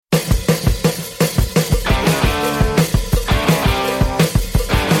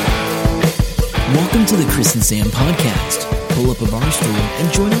to the Chris and Sam podcast. Pull up a bar stool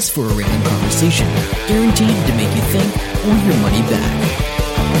and join us for a random conversation, guaranteed to make you think or your money back.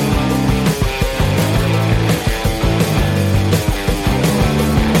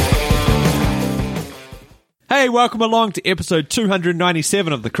 Hey, welcome along to episode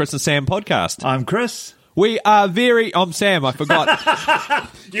 297 of the Chris and Sam podcast. I'm Chris. We are I'm Sam, I forgot.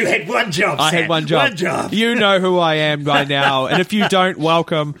 You had one job, Sam. I had one job. One job. You know who I am by now. And if you don't,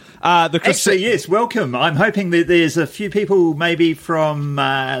 welcome. Actually, yes, welcome. I'm hoping that there's a few people maybe from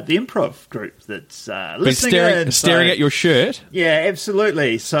the improv group that's listening staring at your shirt. Yeah,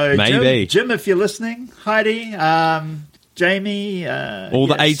 absolutely. So maybe. Jim, if you're listening, Heidi, Jamie, all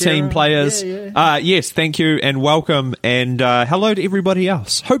the 18 Sarah. players. Yeah. Yes, thank you and welcome. And hello to everybody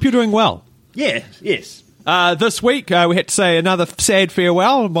else. Hope you're doing well. Yeah, yes. This week, we had to say another sad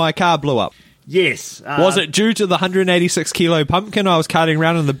farewell. My car blew up. Yes. Was it due to the 186 kilo pumpkin I was carting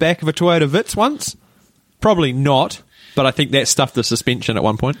around in the back of a Toyota Vitz once? Probably not, but I think that stuffed the suspension at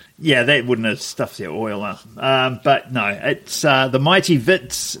one point. Yeah, that wouldn't have stuffed the oil. But no, it's the mighty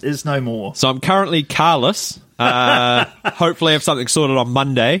Vitz is no more. So I'm currently carless. Hopefully I have something sorted on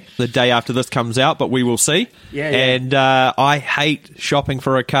Monday, the day after this comes out, but we will see. Yeah. And I hate shopping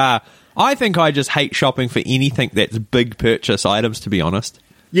for a car. I think I just hate shopping for anything that's big purchase items, to be honest.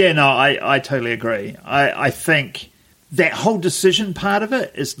 Yeah, no, I totally agree. I think that whole decision part of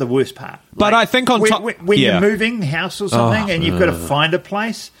it is the worst part. But I think on top... When you're moving house or something and you've got to find a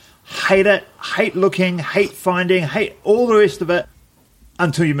place, hate it, hate looking, hate finding, hate all the rest of it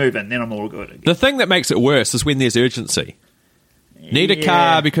until you move in. Then I'm all good again. The thing that makes it worse is when there's urgency. Need a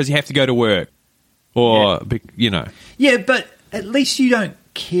car because you have to go to work. Or, you know. Yeah, but at least you don't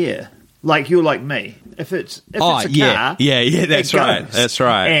care. Like you're like me. If it's a car, yeah, that's right. That's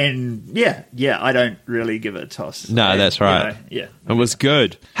right. And yeah, I don't really give it a toss. No, that's right. You know, it was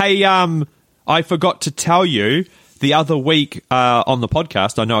good. Hey, I forgot to tell you the other week on the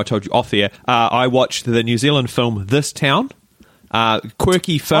podcast. I know I told you off air. I watched the New Zealand film This Town.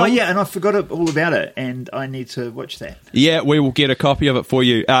 Quirky film. Oh yeah, and I forgot all about it, and I need to watch that. Yeah, we will get a copy of it for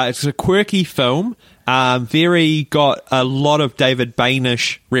you. It's a quirky film. Got a lot of David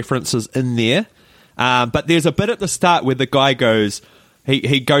Bainish references in there. But there's a bit at the start where the guy goes,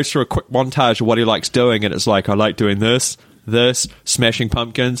 he goes through a quick montage of what he likes doing, and it's like, I like doing this, smashing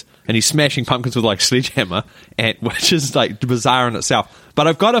pumpkins, and he's smashing pumpkins with like a sledgehammer, which is like bizarre in itself. But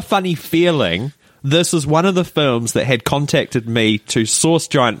I've got a funny feeling this is one of the films that had contacted me to source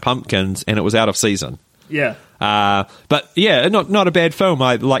giant pumpkins, and it was out of season. Yeah. But yeah, not a bad film.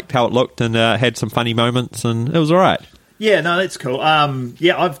 I liked how it looked and had some funny moments, and it was all right. Yeah, no, that's cool.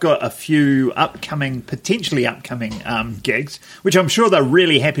 I've got a few potentially upcoming gigs, which I'm sure they're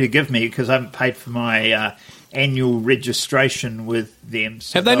really happy to give me because I haven't paid for my annual registration with them.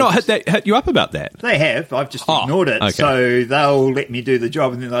 So have they not hit you up about that? They have. I've just ignored it. Okay. So they'll let me do the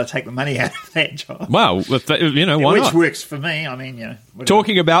job and then they'll take the money out of that job. Well, why not? Which works for me. I mean, whatever.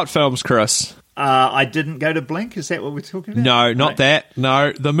 Talking about films, Chris. I didn't go to Blink. Is that what we're talking about? No, not that.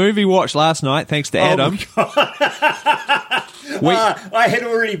 No, the movie watched last night, thanks to Adam. I had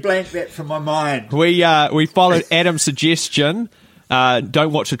already blanked that from my mind. We followed Adam's suggestion.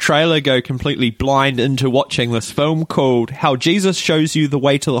 Don't watch a trailer, go completely blind into watching this film called How Jesus Shows You the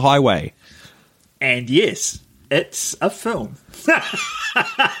Way to the Highway. And yes, it's a film.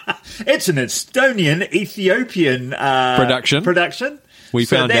 It's an Estonian-Ethiopian production. We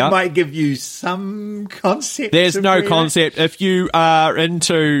found out. That might give you some concept. There's no concept. If you are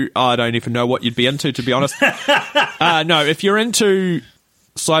into... I don't even know what you'd be into, to be honest. No, if you're into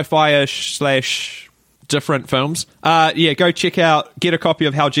sci-fi-ish / different films, go check out, get a copy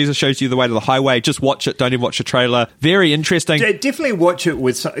of How Jesus Shows You the Way to the Highway. Just watch it. Don't even watch the trailer. Very interesting. Definitely watch it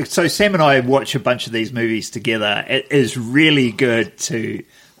with... So Sam and I watch a bunch of these movies together. It is really good to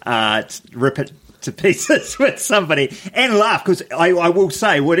rip it to pieces with somebody and laugh, because I will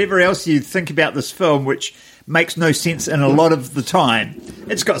say, whatever else you think about this film, which makes no sense in a lot of the time,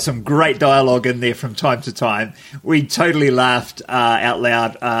 it's got some great dialogue in there from time to time. We totally laughed out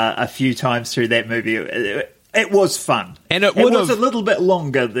loud a few times through that movie. It was fun. And it was a little bit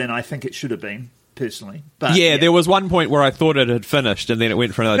longer than I think it should have been, personally. But yeah, there was one point where I thought it had finished and then it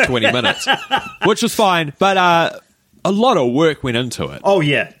went for another 20 minutes, which was fine. But a lot of work went into it. Oh,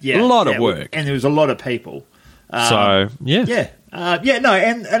 yeah. A lot of work. And there was a lot of people. And I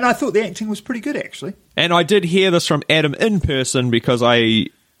thought the acting was pretty good, actually. And I did hear this from Adam in person because I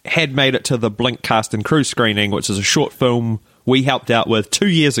had made it to the Blink cast and crew screening, which is a short film we helped out with 2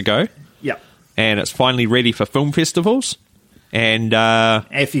 years ago. Yep. And it's finally ready for film festivals. And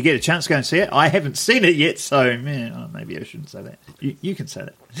if you get a chance, go and see it. I haven't seen it yet, so maybe I shouldn't say that. You can say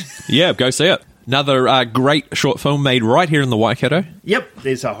that. Yeah, go see it. Another great short film made right here in the Waikato. Yep,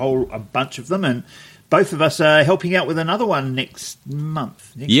 there's a bunch of them, and both of us are helping out with another one next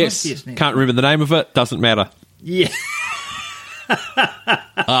month. Yes, can't remember the name of it. Doesn't matter. Yeah. I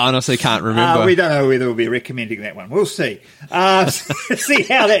honestly can't remember. We don't know whether we'll be recommending that one. We'll see. See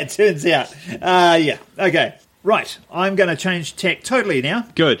how that turns out. Yeah, okay. Right, I'm going to change tack totally now.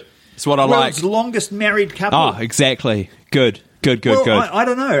 Good. That's what I World's like. longest married couple. Oh, exactly. Good. Well, I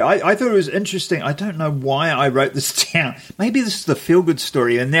don't know. I thought it was interesting. I don't know why I wrote this down. Maybe this is the feel-good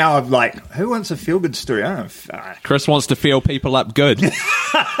story, and now I'm like, who wants a feel-good story? I don't know. Chris wants to feel people up good.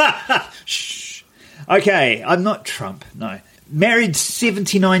 Shh. Okay, I'm not Trump, no. Married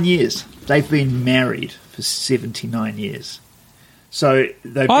 79 years. They've been married for 79 years. So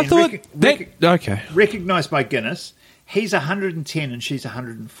they've been recognised by Guinness. He's 110 and she's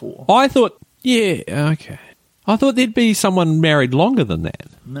 104. I thought, okay. I thought there'd be someone married longer than that.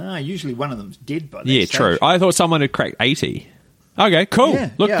 No, usually one of them's dead by that stage. True. I thought someone had cracked 80. Okay, cool.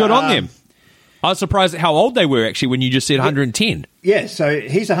 Good on them. I was surprised at how old they were, actually, when you just said 110. Yeah, so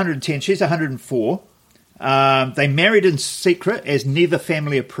he's 110, she's 104. They married in secret as neither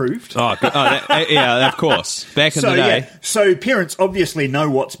family approved. Oh, good. Of course. Back in the day. Yeah. So parents obviously know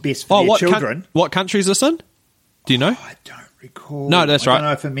what's best for their children. What country is this in? Do you know? I don't recall. No, that's right. I don't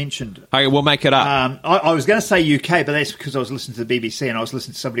know if I mentioned it. Okay, we'll make it up. I was going to say UK, but that's because I was listening to the BBC and I was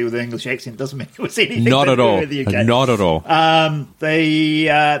listening to somebody with an English accent. Doesn't mean it was anything. Not at all. With the UK. Not at all. They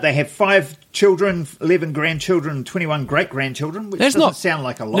have 5 children, 11 grandchildren, 21 great-grandchildren, which doesn't sound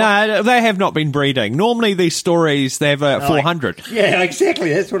like a lot. No, they have not been breeding. Normally these stories, they have 400. Yeah,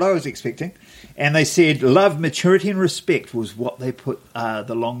 exactly. That's what I was expecting. And they said love, maturity and respect was what they put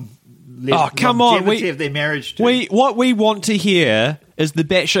the longevity of their marriage to. What we want to hear is the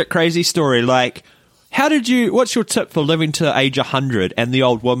batshit crazy story, like, what's your tip for living to age 100? And the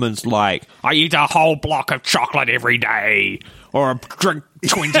old woman's like, I eat a whole block of chocolate every day, or drink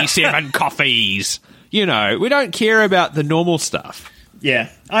 27 coffees. You know, we don't care about the normal stuff.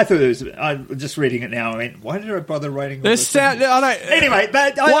 Yeah, I thought it was. I'm just reading it now. I went, why did I bother writing this? Anyway,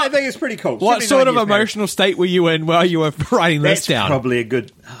 but I think it's pretty cool. What sort of emotional state were you in while you were writing this down? That's probably a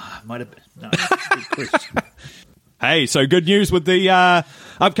good. Might have been. No, that's a good question. Hey, so good news with the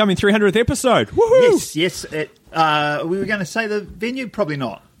upcoming 300th episode. Woohoo! Yes. We were going to say the venue, probably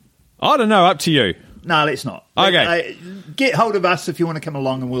not. I don't know. Up to you. No, let's not. Okay. Get hold of us if you want to come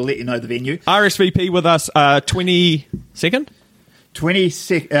along, and we'll let you know the venue. RSVP with us 22nd?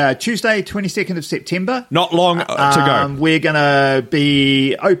 Tuesday, 22nd of September. Not long to go. We're going to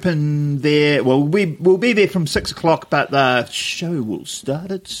be open there. Well, we'll be there from 6 o'clock, but the show will start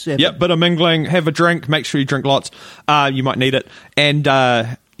at 7. Yep, bit of mingling, have a drink, make sure you drink lots. You might need it. And,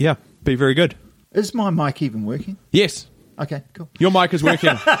 be very good. Is my mic even working? Yes. Okay, cool. Your mic is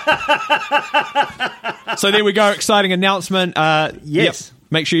working. So there we go, exciting announcement. Yes. Yep.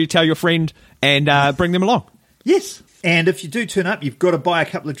 Make sure you tell your friend and bring them along. Yes. And if you do turn up, you've got to buy a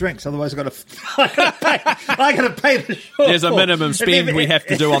couple of drinks. Otherwise, I got to pay the short. There's a minimum spend we have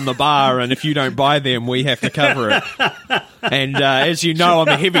to do on the bar, and if you don't buy them, we have to cover it. And as you know, I'm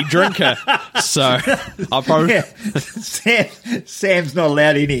a heavy drinker, so I'll probably... Sam's not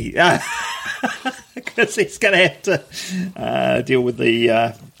allowed any, because he's going to have to deal with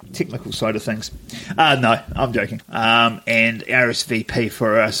the technical side of things. No, I'm joking. And RSVP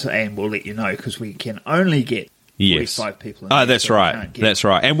for us, and we'll let you know, because we can only get 45 people. That's right. That's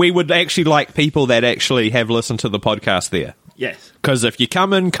right. And we would actually like people that actually have listened to the podcast there. Yes. Because if you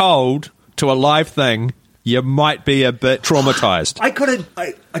come in cold to a live thing, you might be a bit traumatized. I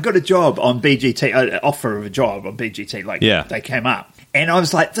got a job on BGT, an offer of a job on BGT. They came up. And I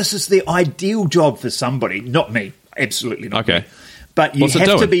was like, this is the ideal job for somebody. Not me. Absolutely not me. But you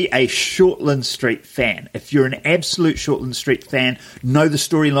have to be a Shortland Street fan. If you're an absolute Shortland Street fan, know the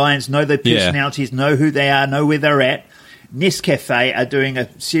storylines, know their personalities, know who they are, know where they're at. Nescafe are doing a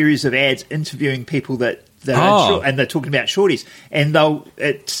series of ads interviewing people that are and they're talking about shorties. And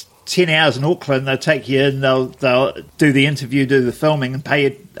it's 10 hours in Auckland, they'll take you and they'll do the interview, do the filming, and pay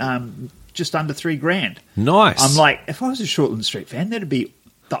you just under $3,000. Nice. I'm like, if I was a Shortland Street fan, that'd be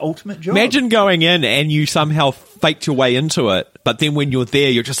the ultimate job. Imagine going in and you somehow faked your way into it, but then when you're there,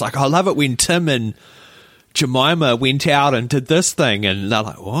 you're just like, I love it when Tim and Jemima went out and did this thing, and they're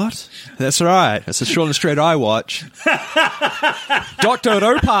like, what? That's right, it's a Shortland Street I watch. Dr.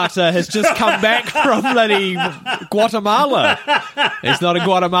 Ropata has just come back from bloody Guatemala. He's not in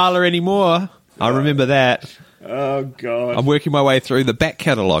Guatemala anymore. I remember that. Oh, God. I'm working my way through the back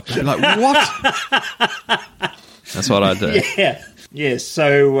catalogue. I'm like, what? That's what I do. Yeah. Yeah,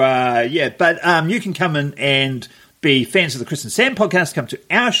 so, but you can come in and be fans of the Chris and Sam podcast, come to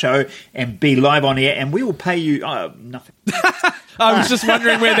our show and be live on air, and we will pay you nothing. I was just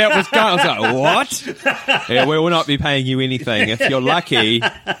wondering where that was going. I was like, what? Yeah, we will not be paying you anything. If you're lucky,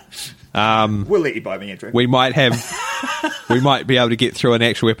 we'll let you buy me a drink. we might be able to get through an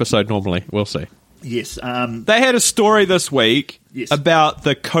actual episode normally. We'll see. Yes. They had a story this week Yes. about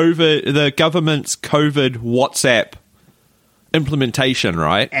the government's COVID WhatsApp implementation,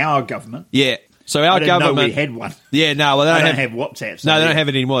 right? Our government. Yeah. So our I didn't government know we had one. Yeah, no, well, They don't have WhatsApp. So no, they don't have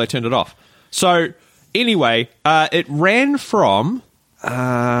it anymore. They turned it off. So anyway, it ran from.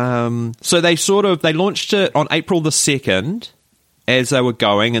 So they launched it on April the 2nd as they were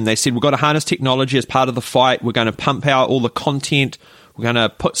going, and they said, we've got to harness technology as part of the fight. We're going to pump out all the content. We're going to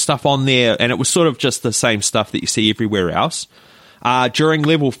put stuff on there. And it was sort of just the same stuff that you see everywhere else. During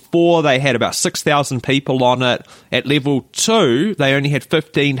level 4, they had about 6,000 people on it. At level 2, they only had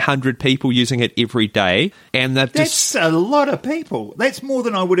 1,500 people using it every day. And That's a lot of people. That's more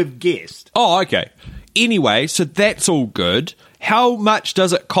than I would have guessed. Oh, okay. Anyway, so that's all good. How much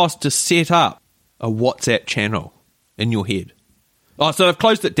does it cost to set up a WhatsApp channel in your head? Oh, so they've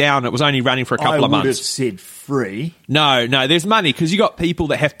closed it down. It was only running for a couple of months. I would have said free. No, there's money because you got people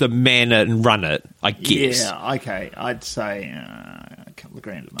that have to man it and run it, I guess. Yeah, okay. I'd say a couple of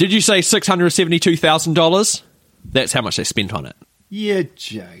grand a month. Did you say $672,000? That's how much they spent on it. You're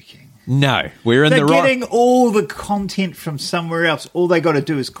joking. No, we're in They're the right. getting all the content from somewhere else. All they got to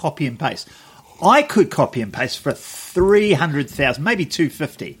do is copy and paste. I could copy and paste for 300,000, maybe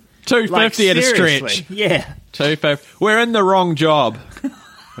 250. 250 at a seriously. stretch. Yeah. 250. We're in the wrong job.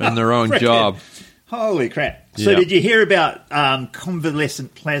 In the wrong job. Holy crap. So Yeah. did you hear about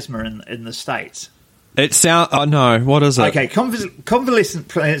convalescent plasma in the States? It sounds. Oh no, what is it? Okay, convalescent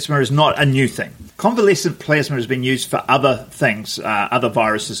plasma is not a new thing. Convalescent plasma has been used for other things, other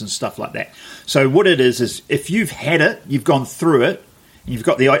viruses and stuff like that. So what it is if you've had it, you've gone through it, and you've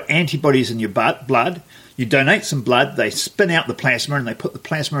got the antibodies in your blood, you donate some blood, they spin out the plasma, and they put the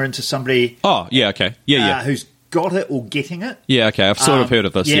plasma into somebody Oh, yeah, okay. Yeah. who's got it or getting it. Yeah, okay. I've sort of heard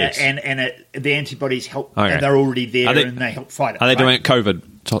of this, Yeah, yes. and the antibodies help, Okay. and they're already there, Are they- and they help fight it. Are they right? doing it COVID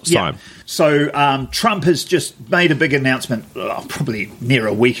time? So Trump has just made a big announcement, probably near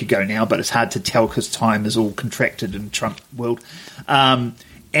a week ago now, but it's hard to tell because time is all contracted in Trump world.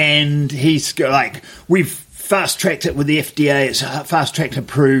 And he's like, we've fast-tracked it with the FDA. It's a fast-tracked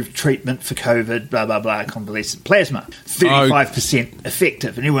approved treatment for COVID, blah, blah, blah, convalescent plasma. 35%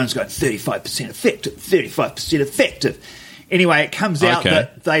 effective. And everyone's going, 35% effective, 35% effective. Anyway, it comes out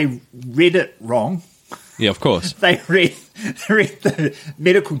that they read it wrong. Yeah, of course. They read the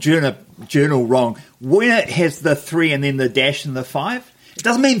medical journal wrong. When it has the 3 and then the dash and the 5, it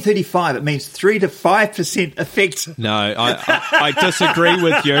doesn't mean 35. It means 3 to 5% effective. No, I disagree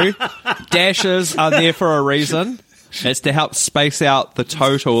with you. Dashes are there for a reason. It's to help space out the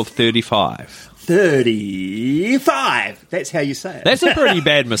total of 35. 35. That's how you say it. That's a pretty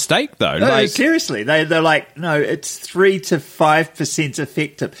bad mistake, though. No, seriously. They're like, no, it's 3 to 5%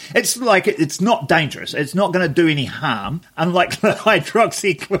 effective. It's like, it's not dangerous. It's not going to do any harm, unlike the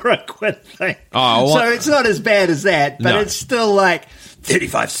hydroxychloroquine thing. So it's not as bad as that, but it's still like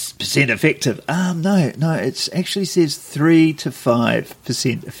 35% effective. No, it actually says 3 to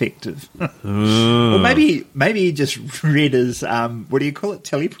 5% effective. Or maybe he just read his, what do you call it,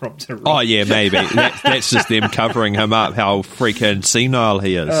 teleprompter wrong. Oh, yeah, maybe. That's just them covering him up, how freaking senile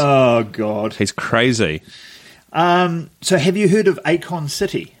he is. Oh, God. He's crazy. So have you heard of Akon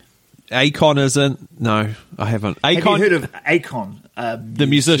City? Akon isn't... No, I haven't. Akon, Have you heard of Akon? the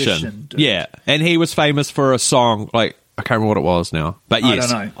musician. Yeah, and he was famous for a song, like, I can't remember what it was now. But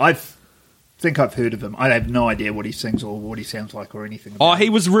yes. I don't know. I think I've heard of him. I have no idea what he sings or what he sounds like or anything. Oh, he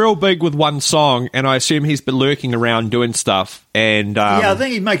was real big with one song, and I assume he's been lurking around doing stuff. And yeah, I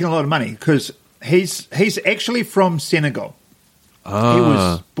think he's making a lot of money because he's actually from Senegal. He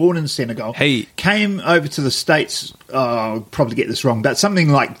was born in Senegal. He came over to the States, I'll probably get this wrong, but something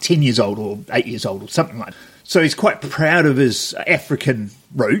like 10 years old or 8 years old or something like that. So he's quite proud of his African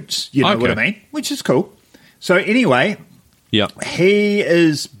roots, you know what I mean, which is cool. So anyway, he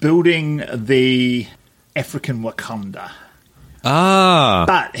is building the African Wakanda.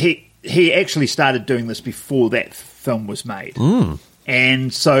 But he actually started doing this before that film was made.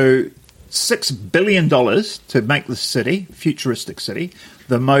 And so $6 billion to make the city, futuristic city,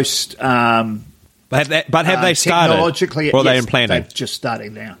 the most... But have they started? Technologically, or are they in planning? They're just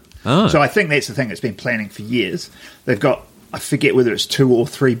starting now. So I think that's the thing. It's been planning for years. They've got, I forget whether it's 2 or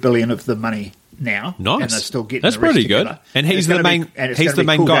 3 billion of the money now. Nice. And they're still getting That's the rest pretty together. good. And he's the main. And it's he's the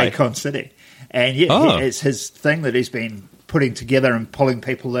main cool guy. Akon City. And it's his thing that he's been putting together and pulling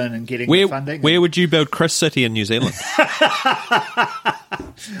people in and getting the funding. Where would you build Chris City in New Zealand?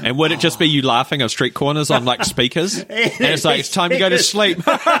 And would it just be you laughing at street corners on like speakers? And it's like, it's time to go to sleep.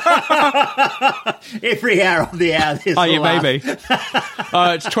 Every hour of the hour there's maybe.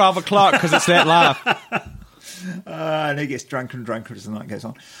 Oh, it's 12 o'clock because it's that laugh. And he gets drunker and drunker as the night goes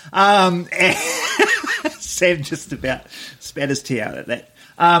on. Sam just about spat his tea out at that.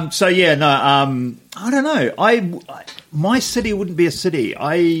 I don't know. My city wouldn't be a city.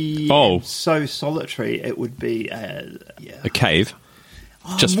 Am so solitary. It would be a cave.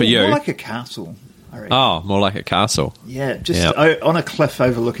 Just for you. More like a castle, I reckon. Oh, more like a castle. Yeah, on a cliff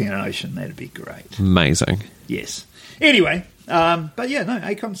overlooking an ocean. That'd be great. Amazing. Yes. Anyway,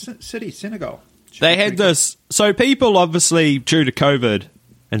 Akon City, Senegal. They had this. So people, obviously, due to COVID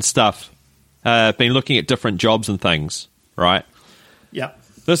and stuff, have been looking at different jobs and things, right? Yeah.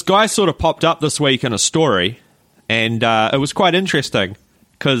 This guy sort of popped up this week in a story, and it was quite interesting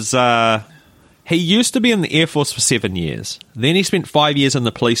because he used to be in the Air Force for 7 years. Then he spent 5 years in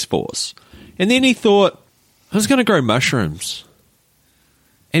the police force. And then he thought, I was going to grow mushrooms.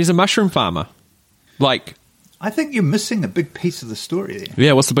 And he's a mushroom farmer. I think you're missing a big piece of the story there.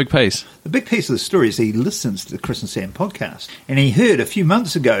 Yeah, what's the big piece? The big piece of the story is he listens to the Chris and Sam podcast. And he heard a few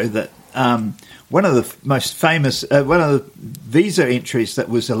months ago that one of the most famous, one of the visa entries that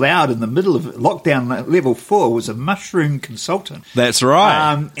was allowed in the middle of lockdown level 4 was a mushroom consultant. That's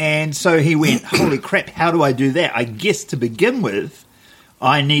right. And so he went, holy crap, how do I do that? I guess to begin with,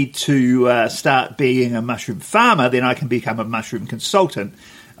 I need to start being a mushroom farmer, then I can become a mushroom consultant.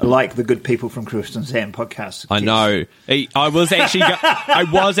 Like the good people from Chris and Sam podcast. I know. I was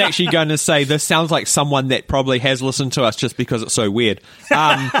actually going to say this sounds like someone that probably has listened to us just because it's so weird.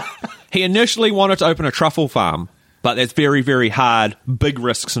 He initially wanted to open a truffle farm, but that's very, very hard. Big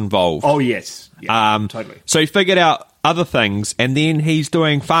risks involved. Oh yes, totally. So he figured out other things, and then he's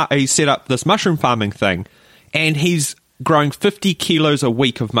he set up this mushroom farming thing, and he's growing 50 kilos a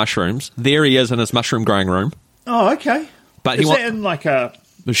week of mushrooms. There he is in his mushroom growing room. Oh, okay. But is that in like a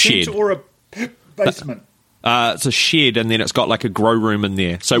shed or a basement? It's a shed, and then it's got like a grow room in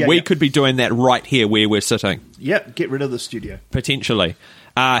there. So we could be doing that right here where we're sitting. Yep, get rid of the studio. Potentially.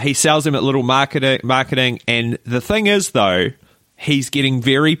 He sells them at little marketing, and the thing is, though, he's getting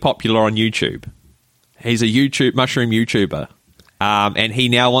very popular on YouTube. He's a mushroom YouTuber, and he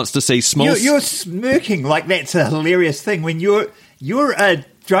now wants to see small... You're smirking like that's a hilarious thing when you're a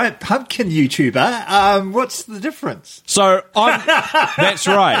giant pumpkin YouTuber. What's the difference? So that's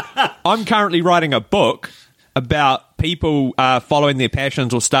right. I'm currently writing a book about people following their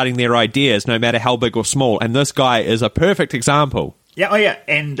passions or starting their ideas, no matter how big or small. And this guy is a perfect example. Yeah. Oh, yeah.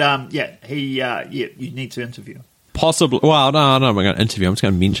 And you need to interview him. Possibly. Well, no, I'm not going to interview him. I'm just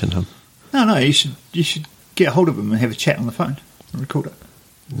going to mention him. No. You should get hold of him and have a chat on the phone and record it.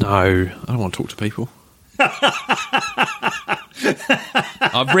 No, I don't want to talk to people.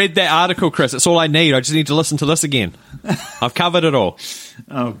 I've read that article, Chris. It's all I need. I just need to listen to this again. I've covered it all.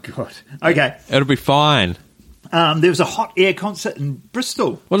 Oh, God. Okay. It'll be fine. There was a hot air concert in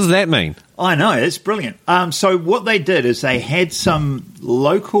Bristol. What does that mean? I know. It's brilliant. So what they did is they had some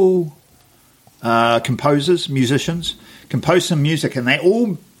local composers, musicians, compose some music, and they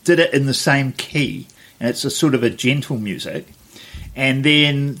all did it in the same key. And it's a sort of a gentle music. And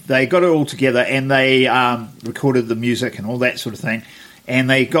then they got it all together and they recorded the music and all that sort of thing. And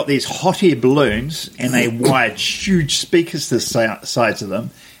they got these hot air balloons and they wired huge speakers to the sides of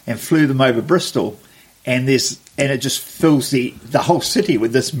them and flew them over Bristol. And it just fills the whole city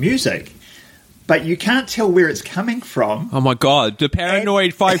with this music. But you can't tell where it's coming from. Oh, my God. The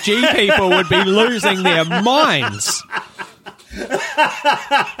paranoid 5G people would be losing their minds.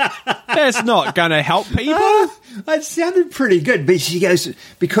 That's not going to help people. It sounded pretty good, but she goes,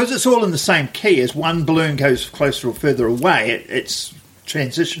 because it's all in the same key, as one balloon goes closer or further away, it's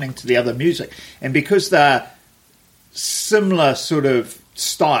transitioning to the other music. And because they're similar sort of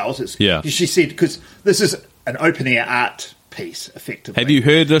styles, she said, because this is an open-air art piece, effectively. Have you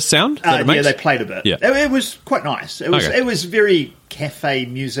heard this sound? Yeah, they played a bit. Yeah. It was quite nice. It was very cafe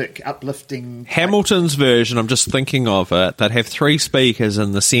music, uplifting. Hamilton's version, I'm just thinking of it, they'd have 3 speakers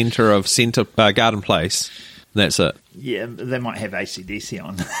in the centre of Garden Place. That's it. Yeah, they might have AC/DC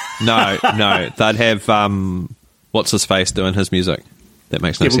on. No, they'd have what's his face doing his music. That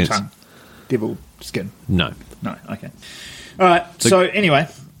makes no sense. Devil skin. No, okay. All right. So anyway,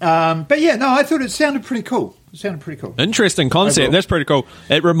 but yeah, no, I thought it sounded pretty cool. Interesting concept. Overall. That's pretty cool.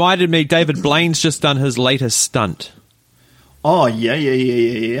 It reminded me, David Blaine's just done his latest stunt. Oh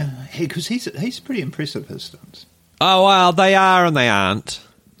yeah. Because he's pretty impressive, his stunts. Oh well, they are and they aren't.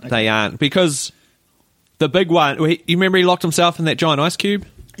 Okay. They aren't because The big one, you remember he locked himself in that giant ice cube?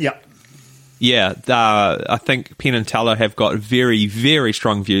 Yeah. Yeah, I think Penn and Teller have got very, very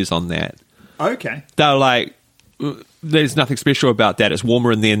strong views on that. Okay. They're like, there's nothing special about that. It's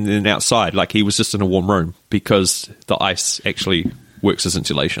warmer in there than outside. Like, he was just in a warm room because the ice actually works as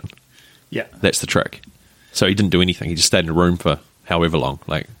insulation. Yeah. That's the trick. So he didn't do anything. He just stayed in a room for however long.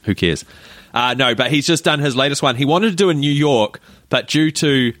 Like, who cares? No, but he's just done his latest one. He wanted to do in New York, but due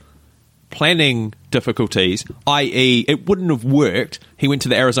to planning difficulties, i.e. it wouldn't have worked, he went to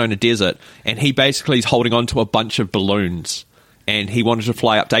the Arizona desert, and he basically is holding on to a bunch of balloons. And he wanted to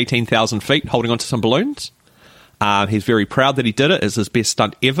fly up to 18,000 feet holding on to some balloons. He's very proud that he did it. It's his best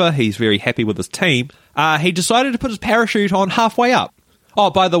stunt ever. He's very happy with his team. He decided to put his parachute on halfway up.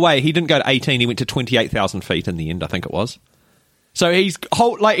 Oh, by the way, he didn't go to 18. He went to 28,000 feet in the end, I think it was. So he's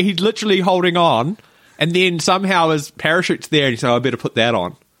literally holding on, and then somehow his parachute's there, and he said, I better put that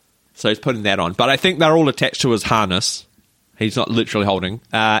on. So he's putting that on. But I think they're all attached to his harness. He's not literally holding.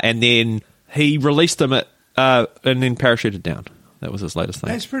 And then he released them and then parachuted down. That was his latest thing.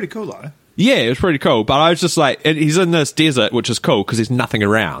 That's pretty cool, though. Yeah, it was pretty cool. But I was just like, he's in this desert, which is cool because there's nothing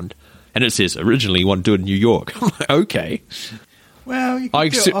around. And it says, originally you want to do it in New York. I'm like, okay. Well, you can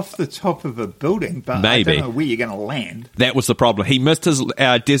do it off the top of a building, but maybe. I don't know where you're going to land. That was the problem. He missed his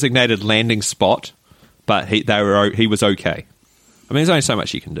designated landing spot, but he was okay. I mean, there's only so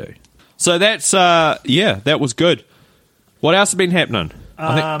much you can do. So that's, that was good. What else has been happening?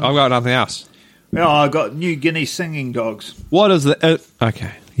 I think I've got nothing else. Well, I got New Guinea singing dogs. What is that?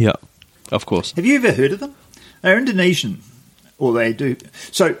 Okay, yeah, of course. Have you ever heard of them? They're Indonesian, or they do.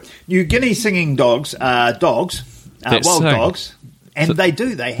 So, New Guinea singing dogs are dogs, wild dogs, and so they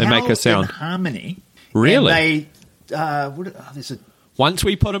howl make a sound in harmony. Really? And there's a. Once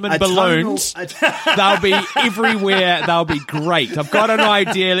we put them in balloons, they'll be everywhere. They'll be great. I've got an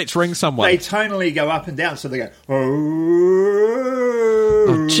idea. Let's ring someone. They tonally go up and down, so they go.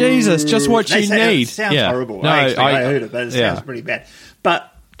 Oh, Jesus! Just what you need. It sounds horrible. No, I heard it, but it sounds pretty bad. But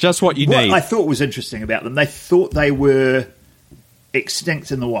just what you need. What I thought was interesting about them, they thought they were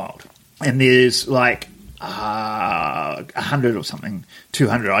extinct in the wild, and there's like 100 or something,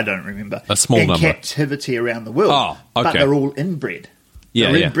 200. I don't remember. A small number. In captivity around the world. Oh, okay. But they're all inbred.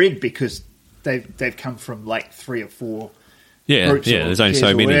 Yeah, they're inbred because they've come from like 3 or 4 groups. Yeah, there's only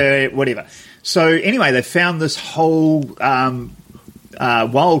so many. Whatever. So anyway, they found this whole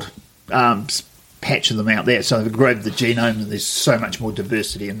wild patch of them out there. So they've grabbed the genome, and there's so much more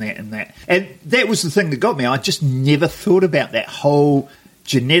diversity in that and that. And that was the thing that got me. I just never thought about that whole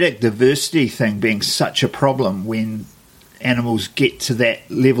genetic diversity thing being such a problem when animals get to that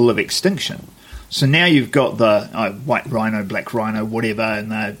level of extinction. So now you've got the white rhino, black rhino, whatever,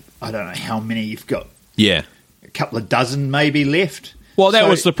 and I don't know how many you've got. Yeah. A couple of dozen maybe left. Well, that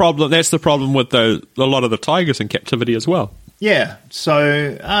was the problem. That's the problem with a lot of the tigers in captivity as well. Yeah.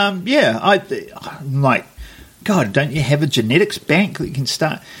 So, I'm like, God, don't you have a genetics bank that you can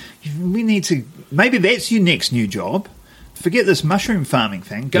start? We need to, maybe that's your next new job. Forget this mushroom farming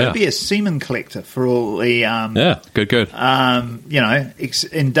thing. Go be a semen collector for all the good.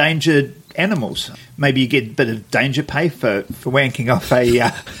 Endangered animals. Maybe you get a bit of danger pay for wanking off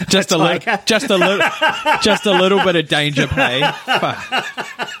a just a little bit of danger pay.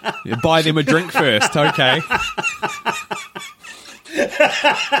 Buy them a drink first, okay?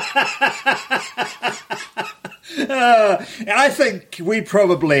 I think we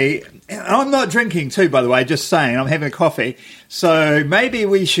probably. I'm not drinking too, by the way. Just saying, I'm having a coffee. So maybe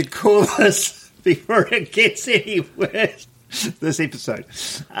we should call this before it gets any worse. This episode.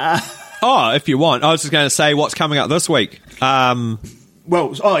 If you want, I was just going to say what's coming up this week.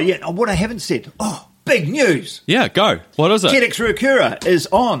 What I haven't said. Big news. Yeah, go. What is it? TEDx Ruakura is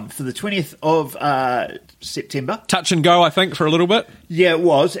on for the 20th of September. Touch and go, I think, for a little bit. Yeah, it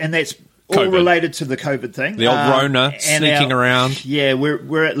was, and that's all COVID. related to the COVID thing. The old Rona sneaking around. Yeah,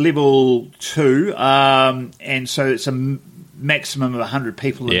 we're at level 2, and so it's a maximum of 100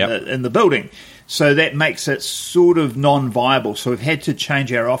 people in the building. So that makes it sort of non-viable. So we've had to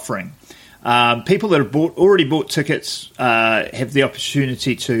change our offering. People that have already bought tickets have the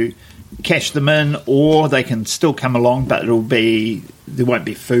opportunity to cash them in, or they can still come along, but there won't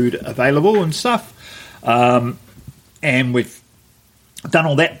be food available and stuff. And we've done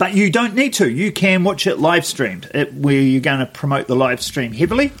all that, but you don't need to. You can watch it live streamed. We're going to promote the live stream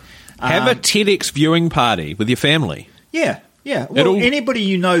heavily. Have a TEDx viewing party with your family. Yeah. Well, anybody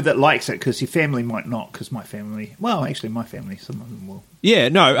you know that likes it, because your family might not, because my family, some of them will. Yeah,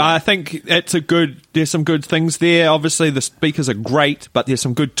 no, I think there's some good things there. Obviously, the speakers are great, but there's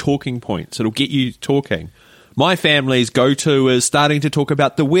some good talking points. It'll get you talking. My family's go-to is starting to talk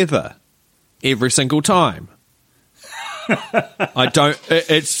about the weather. every single time. I don't.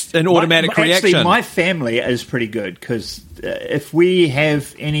 It's an automatic reaction. Actually, my family is pretty good because if we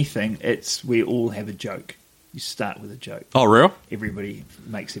have anything, we all have a joke. You start with a joke. Oh, real? Everybody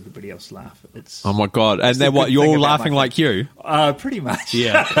makes everybody else laugh. It's oh my god! And then what? You're all laughing like you? Pretty much.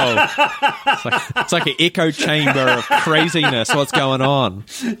 Yeah, cool. It's like an echo chamber of craziness. What's going on?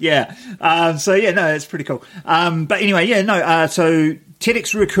 Yeah. So yeah, no, it's pretty cool. But anyway, yeah, no. So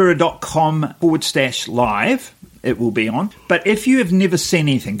TEDxRuakura.com/live. It will be on. But if you have never seen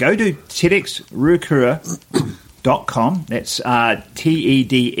anything, go to TEDxRuakura.com. That's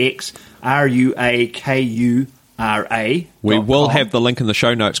TEDxRuakura. We will have the link in the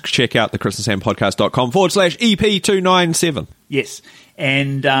show notes. Check out the ChrisandSamPodcast.com/EP297. Yes.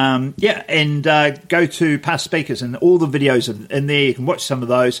 And go to past speakers and all the videos are in there. You can watch some of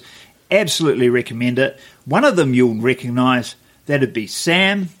those. Absolutely recommend it. One of them you'll recognise. That'd be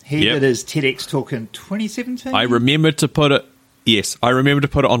Sam. He did his TEDx talk in 2017. I remember to put it on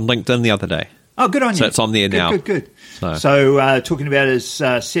LinkedIn the other day. Oh, good on you. So it's on there now. Good. So talking about his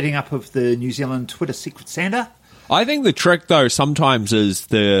setting up of the New Zealand Twitter Secret Santa. I think the trick, though, sometimes is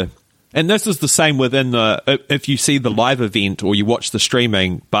and this is the same within if you see the live event or you watch the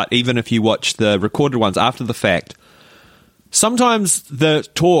streaming, but even if you watch the recorded ones after the fact, sometimes the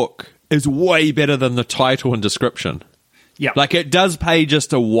talk is way better than the title and description. Yeah, like it does pay just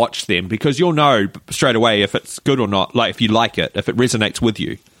to watch them because you'll know straight away if it's good or not. Like if you like it, if it resonates with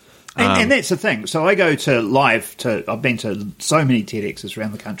you, and that's the thing. So I go to live. I've been to so many TEDx's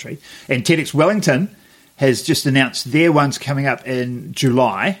around the country, and TEDx Wellington has just announced their one's coming up in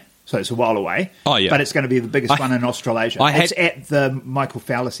July. So it's a while away. Oh yeah, but it's going to be the biggest one in Australasia. It's at the Michael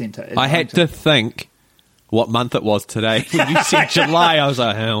Fowler Centre. I had to think what month it was today when you said July. I was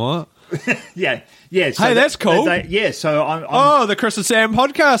like, hey, what? Yeah. So hey, that's cool. So I'm the Chris and Sam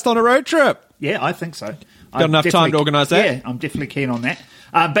podcast on a road trip. Yeah, I think so. Got enough time to organise that? Yeah, I'm definitely keen on that.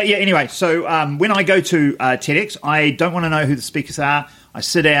 But yeah, anyway, so when I go to TEDx, I don't want to know who the speakers are. I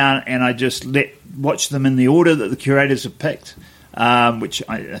sit down and I just watch them in the order that the curators have picked, which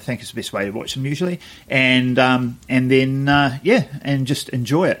I think is the best way to watch them usually, and then just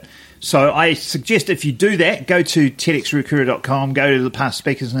enjoy it. So I suggest if you do that, go to TEDxRuakura.com, go to the past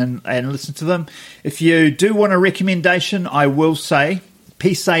speakers and listen to them. If you do want a recommendation, I will say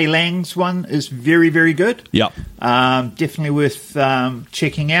P.C. Lang's one is very, very good. Yep. Definitely worth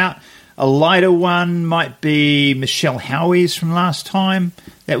checking out. A lighter one might be Michelle Howie's from last time.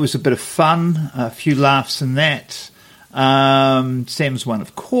 That was a bit of fun, a few laughs in that. Sam's one,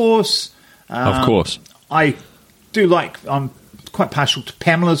 of course. I do I'm quite partial to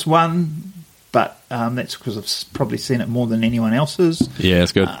Pamela's one, but that's because I've probably seen it more than anyone else's. Yeah,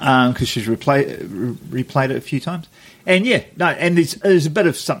 it's good. Because she's replayed it a few times. And there's a bit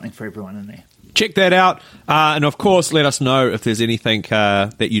of something for everyone in there. Check that out. And of course, let us know if there's anything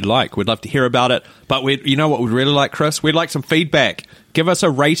that you like. We'd love to hear about it. But you know what we'd really like, Chris? We'd like some feedback. Give us a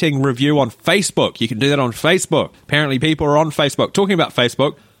rating review on Facebook. You can do that on Facebook. Apparently people are on Facebook. Talking about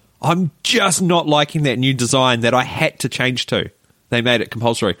Facebook, I'm just not liking that new design that I had to change to. They made it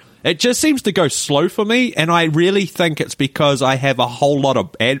compulsory. It just seems to go slow for me, and I really think it's because I have a whole lot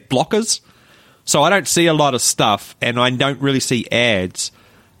of ad blockers. So I don't see a lot of stuff, and I don't really see ads,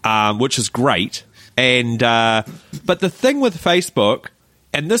 which is great. And but the thing with Facebook,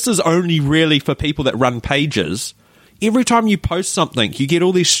 and this is only really for people that run pages, every time you post something, you get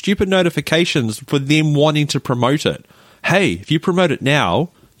all these stupid notifications for them wanting to promote it. Hey, if you promote it now,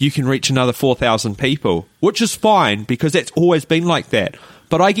 you can reach another 4,000 people, which is fine because that's always been like that.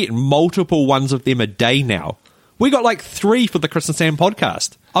 But I get multiple ones of them a day now. We got like 3 for the Chris and Sam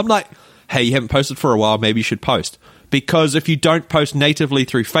podcast. I'm like, hey, you haven't posted for a while, maybe you should post. Because if you don't post natively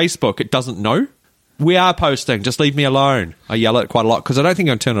through Facebook, it doesn't know. We are posting, just leave me alone. I yell at it quite a lot because I don't think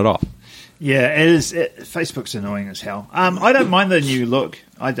I'm going to turn it off. Yeah, it is. Facebook's annoying as hell. I don't mind the new look.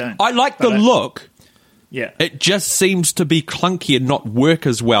 I don't. I like the look. Yeah, it just seems to be clunky and not work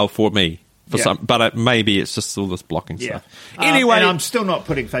as well for me. But maybe it's just all this blocking stuff. Anyway, and I'm still not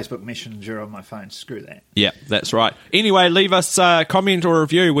putting Facebook Messenger on my phone. Screw that. Yeah, that's right. Anyway, leave us a comment or a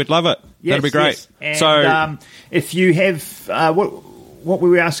review. We'd love it. That'd be great. Yes. And, so, if you have what we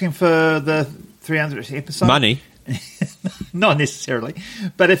were asking for the 300th episode, money. Not necessarily,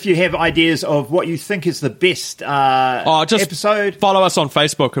 but if you have ideas of what you think is the best episode, follow us on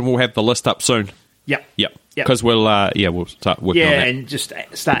Facebook and we'll have the list up soon. Yep. Because we'll start working on that. And just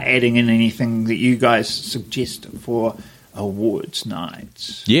start adding in anything that you guys suggest for awards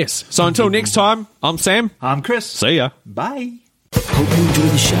nights. Yes. So until next time, I'm Sam. I'm Chris. See ya. Bye. Hope you enjoy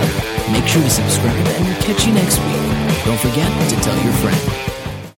the show. Make sure to subscribe and we'll catch you next week. Don't forget to tell your friend.